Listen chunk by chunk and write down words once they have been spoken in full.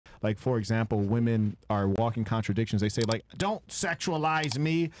Like, for example, women are walking contradictions. They say, like, don't sexualize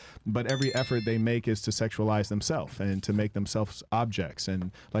me, but every effort they make is to sexualize themselves and to make themselves objects.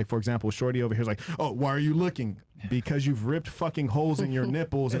 And, like, for example, Shorty over here is like, oh, why are you looking? Because you've ripped fucking holes in your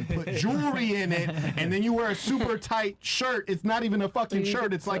nipples and put jewelry in it, and then you wear a super tight shirt. It's not even a fucking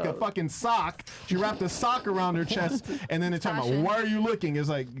shirt. It's like a fucking sock. She wrapped a sock around her chest, and then they're talking about, why are you looking? It's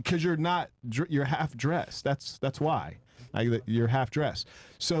like, because you're not, you're half dressed. That's why. Like, you're half dressed.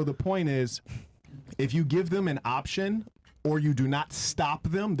 So the point is, if you give them an option or you do not stop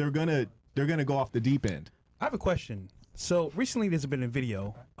them, they're gonna go off the deep end. I have a question. So recently there's been a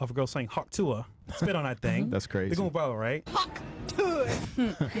video of a girl saying "Hawk Tuah," spit on that thing. That's crazy. They're going viral, right? Hawk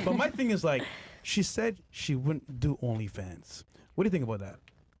Tuah. But my thing is, like, she said she wouldn't do OnlyFans. What do you think about that?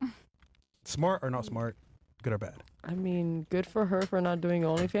 Smart or not smart? Good or bad? I mean, good for her for not doing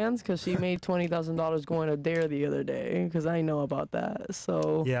OnlyFans, because she made $20,000 going to Dare the other day, because I know about that.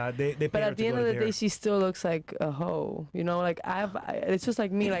 So yeah, they paid but her at the to end go of to the Dare. day, she still looks like a hoe. You know, like it's just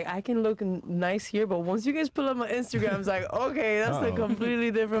like me. Like, I can look nice here, but once you guys pull up my Instagram, it's like, okay, that's a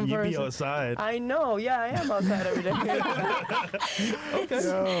completely different You person. be outside. I know. Yeah, I am outside every day. Okay.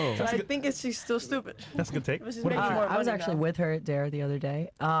 Yo. So I think she's still stupid. That's a good take. But she's What making about you? more I was money actually now. with her at Dare the other day.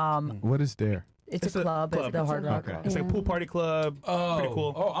 What is Dare? It's a club. It's the Hard Rock. Okay. It's like a pool party club. Oh, Pretty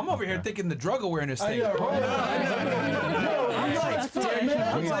cool. Oh, I'm over here thinking the drug awareness thing. I'm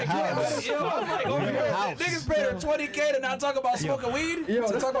like, over here, niggas paid her $20K to not talk about smoking weed. To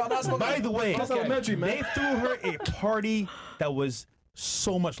talk about not smoking. By the way, That's elementary, man. they threw her a party that was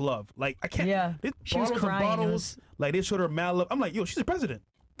so much love. Like, I can't. Yeah. She was crying. Bottles. Like, they showed her mad love. I'm like, yo, she's the president.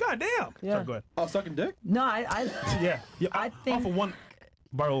 God damn. Yeah. Sorry, go ahead. Oh, sucking dick? No, Yeah. I think- off of one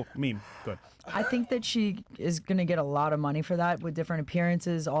viral meme. Good. I think that she is going to get a lot of money for that with different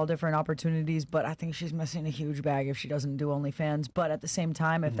appearances, all different opportunities, but I think she's missing a huge bag if she doesn't do OnlyFans. But at the same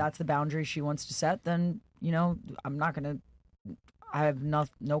time, if that's the boundary she wants to set, then, you know, I'm not going to, I have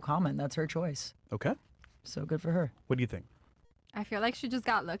no comment. That's her choice. Okay. So good for her. What do you think? I feel like she just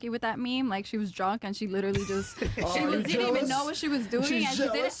got lucky with that meme. Like, she was drunk and she literally just didn't even know what she was doing, and she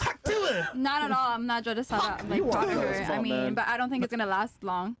did it. Not at all. I'm not jealous of that. Like, proud of her. I mean, but I don't think it's gonna last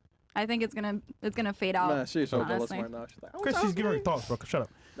long. I think it's gonna fade out. Nah, she's so jealous honestly. right now. She's like, Chris, she's giving her thoughts, bro. Shut up.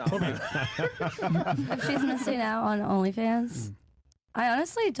 If she's missing out on OnlyFans, I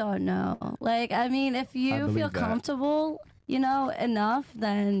honestly don't know. Like, I mean, if you believe feel that. comfortable, you know, enough,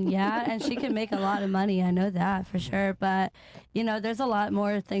 then yeah, and she can make a lot of money. I know that for sure. But, you know, there's a lot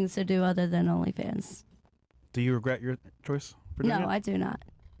more things to do other than OnlyFans. Do you regret your choice for doing No, it? I do not.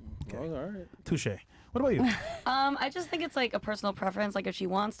 oh, all right. Touche. What about you? I just think it's like a personal preference. Like, if she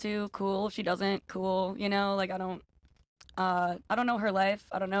wants to, cool. If she doesn't, cool. You know, like, I don't know her life.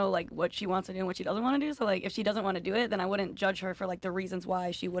 I don't know, like, what she wants to do and what she doesn't want to do. So, like, if she doesn't want to do it, then I wouldn't judge her for, like, the reasons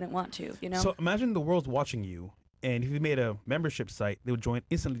why she wouldn't want to, you know? So imagine the world's watching you, and if you made a membership site, they would join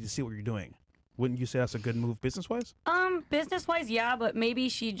instantly to see what you're doing. Wouldn't you say that's a good move business-wise? Business-wise, yeah, but maybe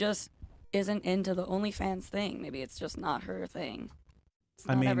she just isn't into the OnlyFans thing. Maybe it's just not her thing. It's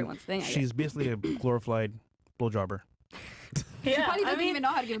not everyone's thing, I guess. She's basically a glorified blowjobber. She probably doesn't even know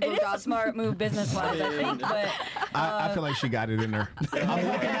how to give a It is a blowjob. smart move business-wise, I think, but... I feel like she got it in her. I'm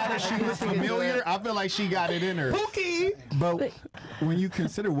looking at her. She looks familiar. I feel like she got it in her. Pookie! But when you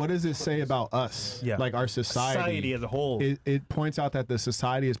consider, what does it say about us? Yeah. Like our society. Society as a whole. It points out that the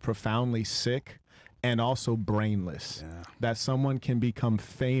society is profoundly sick and also brainless. Yeah. That someone can become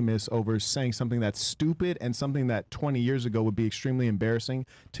famous over saying something that's stupid and something that 20 years ago would be extremely embarrassing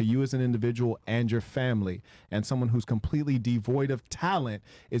to you as an individual and your family. And someone who's completely devoid of talent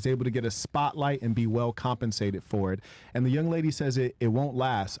is able to get a spotlight and be well compensated for it. And the young lady says it won't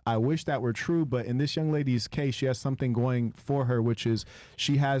last. I wish that were true, but in this young lady's case, she has something going for her, which is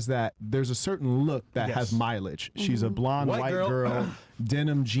she has there's a certain look that has mileage. She's a blonde white girl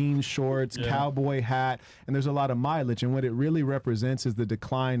denim jean shorts, cowboy hat, and there's a lot of mileage. And what it really represents is the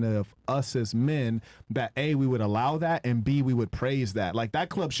decline of us as men, that A, we would allow that, and B, we would praise that. Like, that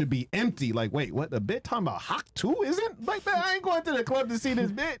club should be empty. Like, wait, what, the bit talking about Hawk 2 isn't? Like, man, I ain't going to the club to see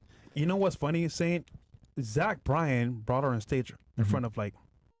this bit. You know what's funny? Saying Zach Bryan brought her on stage in front of, like,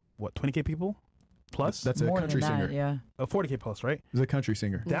 what, 20K people? Plus? That's a More country than that, singer. yeah. 40K plus, right? He's a country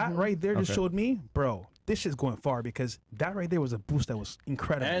singer. That right there just Okay. showed me, bro, this shit's going far, because that right there was a boost that was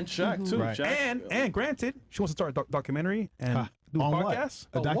incredible. And Shaq, too. Right. Shaq. And granted, she wants to start a documentary and do a On podcast.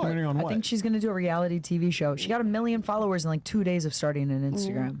 what? A documentary on I what? think she's going to do a reality TV show. She got 1 million followers in like 2 days of starting an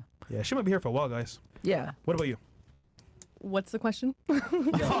Instagram. Yeah, she might be here for a while, guys. Yeah. What about you? What's the question? So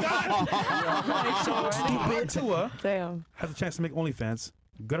Tuah Damn. has a chance to make OnlyFans.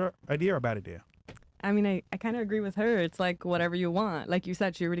 Good idea or bad idea? I mean, I kind of agree with her. It's like whatever you want. Like you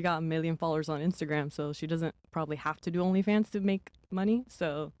said, she already got 1 million followers on Instagram, so she doesn't probably have to do OnlyFans to make money.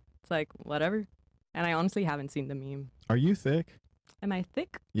 So it's like whatever. And I honestly haven't seen the meme. Are you thick? Am I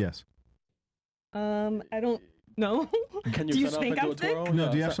thick? Yes. I don't know. Can Do you stand up think and I'm do a twirl? thick? No,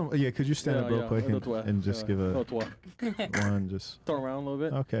 Yeah, do you have some? Yeah, could you stand up real quick and just give a twirl. one? Just Throw around a little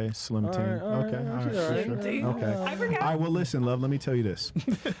bit. okay, slim team. Okay, all right, Slim sure. team. Okay. I forgot. All right, well, listen, love, let me tell you this.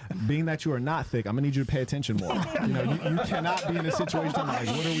 Being that you are not thick, I'm going to need you to pay attention more. You know, you cannot be in a situation like,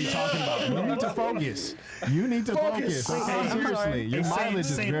 what are we talking about? You need to focus. You need to focus. Seriously, your mileage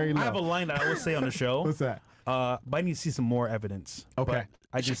is very low. I have a line that I always say on the show. What's that? But I need to see some more evidence. Okay. But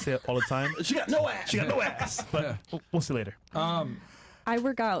I just say it all the time. She got no ass. She got no ass. But we'll see later. I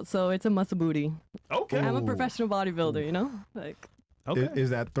work out, so it's a muscle booty. Okay. I'm a Ooh. professional bodybuilder, you know? Like, Okay. Is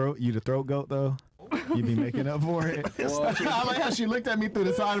that you the throat goat, though? You be making up for it? I like how she looked at me through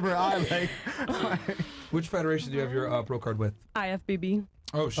the side of her eye. Like, Which federation do you have your pro card with? IFBB.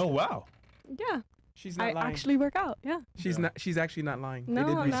 Oh, Oh, wow. Yeah. She's not I lying. actually work out. Yeah. She's not. She's actually not lying. No, they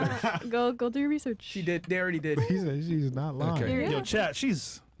did I'm research. not. Go do your research. She did. They already did. he said she's not lying. Okay. Yo, chat,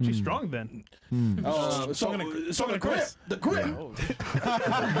 she's strong then. So Talking to Chris. the grip.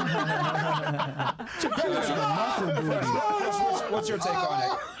 What's your take on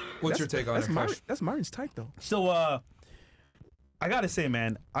it? What's your take on it, Fresh? That's Martin's type though. So, I gotta say,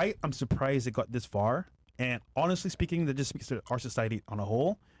 man, I'm surprised it got this far. And honestly speaking, that just speaks to our society on a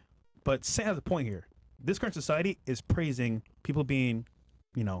whole. But Sam has a point here. This current society is praising people being,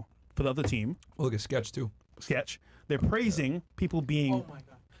 you know, for the other team. Look at Sketch too. Sketch. They're praising people being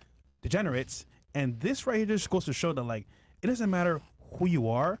degenerates. And this right here just goes to show that, like, it doesn't matter who you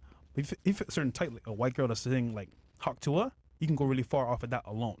are. If a certain type, like a white girl that's sitting like Hawk Tuah, you can go really far off of that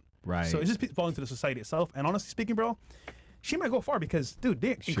alone. Right. So it's just falling to the society itself. And honestly speaking, bro, she might go far because, dude,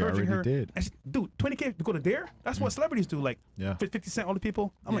 they're encouraging her. did. And dude, 20K to go to Dare? That's what celebrities do. Like, Yeah. 50 Cent, all the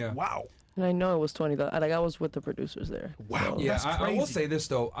people. I'm Yeah. like, wow. And I know it was 20. Like I was with the producers there. Wow. Yeah, That's I will crazy. say this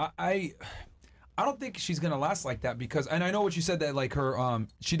though. I don't think she's gonna last like that because, and I know what you said that like her,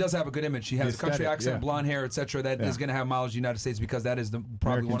 she does have a good image. She has The country aesthetic, accent, yeah. blonde hair, etc. That is gonna have mileage in the United States because that is probably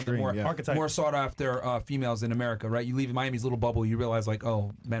American one of the dream, more yeah. Archetype. more sought after females in America, right? You leave Miami's little bubble, you realize like,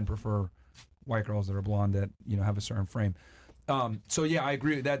 oh, men prefer white girls that are blonde that have a certain frame. So yeah, I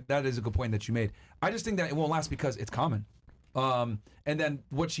agree. That is a good point that you made. I just think that it won't last because it's common. And then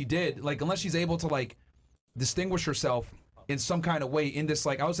what she did, like, unless she's able to like distinguish herself in some kind of way in this,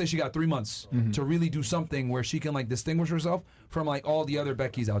 like, I would say she got 3 months to really do something where she can like distinguish herself from like all the other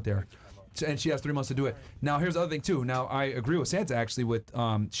Beckys out there. And she has 3 months to do it. Now, here's the other thing too. Now, I agree with Santa actually with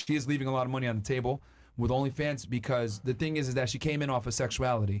she is leaving a lot of money on the table with OnlyFans because the thing is that she came in off of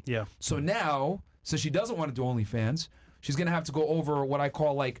sexuality. Yeah. So now, since she doesn't want to do OnlyFans, she's gonna have to go over what I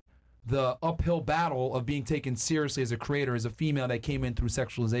call like the uphill battle of being taken seriously as a creator, as a female that came in through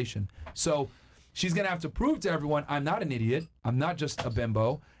sexualization. So she's gonna have to prove to everyone, I'm not an idiot, I'm not just a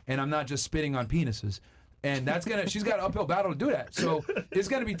bimbo, and I'm not just spitting on penises. And she's got an uphill battle to do that. So it's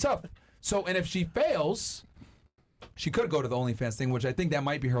gonna be tough. So, and if she fails, she could go to the OnlyFans thing, which I think that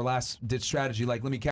might be her last ditch strategy. Like, let me